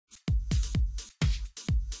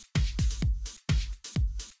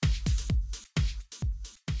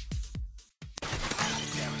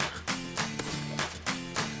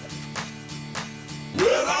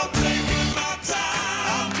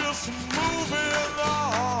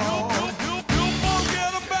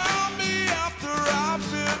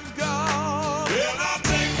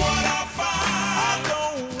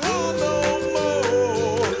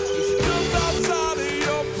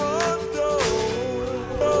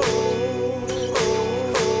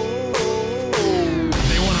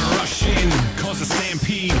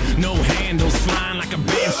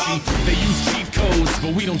They use cheat codes,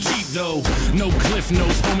 but we don't cheat though. No cliff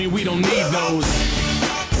notes, homie, we don't need those.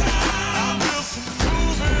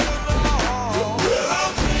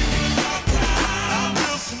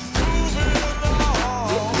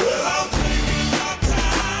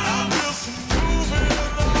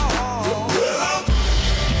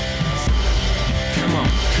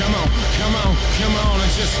 Come on,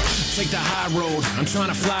 and just take the high road. I'm trying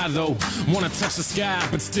to fly though, wanna touch the sky,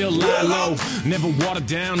 but still lie low. Never watered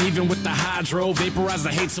down, even with the hydro. Vaporize the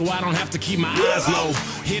hate so I don't have to keep my eyes low.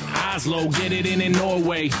 Hit Oslo, get it in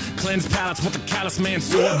Norway. Cleanse palates with the callous man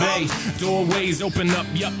sorbet. Doorways open up,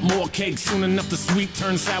 yup, more cake. Soon enough the sweet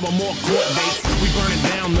turns sour, more court dates. We burn it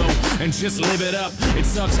down though, and just live it up. It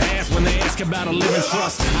sucks ass when they ask about a living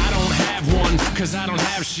trust. I don't have one, cause I don't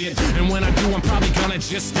have shit. And when I do, I'm probably gonna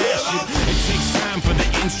just stash it. It takes time for the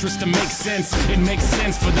interest to make sense. It makes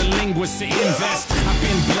sense for the linguist to invest. I've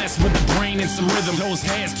been blessed with the brain and some rhythm. Those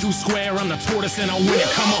hands too square, I'm the tortoise and I'll win it.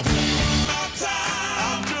 Come on.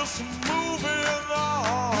 I'm just moving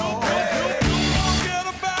on. Don't forget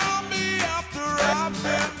about me after I've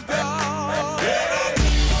been gone.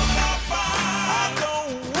 I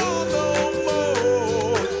don't want no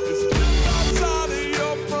more. It's just outside of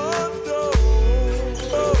your front door.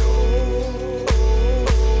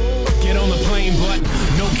 Get on the plane, but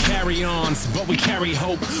no carry-ons, but we carry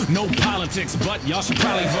hope. No politics, but y'all should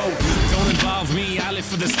probably vote. Don't involve me, I live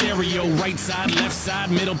for the stereo. Right side, left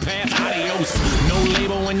side, middle path, adios. No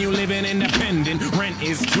label when you living independent. Rent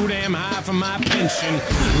is too damn high for my pension.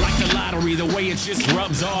 Like the lottery, the way it just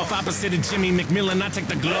rubs off. Opposite of Jimmy McMillan, I take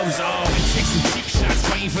the gloves off. Take some cheap shots,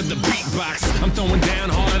 fighting for the beatbox. I'm throwing down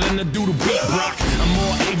harder than the dude who beat Brock. I'm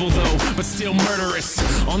more able though, but still murderous.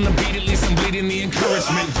 On the beat, at least I'm bleeding the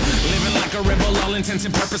encouragement. Living like a rebel, all intents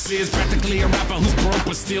and purposes. Practically a rapper who's broke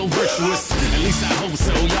but still virtuous. At least I hope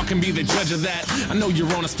so, y'all can be the judge of that. I know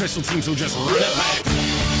you're on a special team, so just run it back.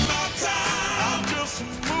 I'm just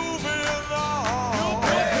moving on. Don't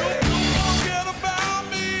forget about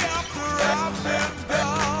me after I've been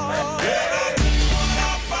gone.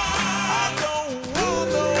 I don't want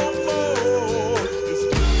no more. It's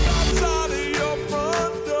just outside of your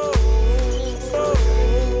front door.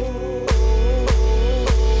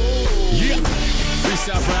 Yeah.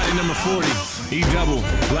 Freestyle Friday number 40. E-double,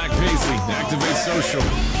 Black Paisley, Activate Social.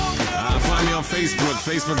 Find me on Facebook,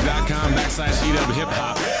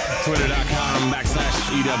 facebook.com/EWHipHop,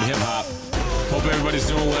 twitter.com/EWHipHop. Hope everybody's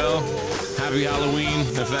doing well. Happy Halloween,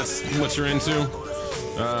 if that's what you're into.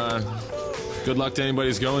 Good luck to anybody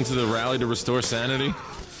who's going to the rally to restore sanity.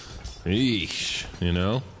 Eesh, you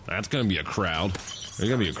know, that's gonna be a crowd. There's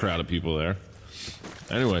gonna be a crowd of people there.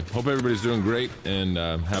 Anyway, hope everybody's doing great, and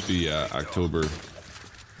happy October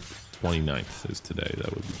 29th is today.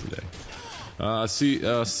 That would be today. See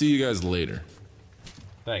you guys later.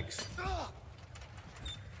 Thanks.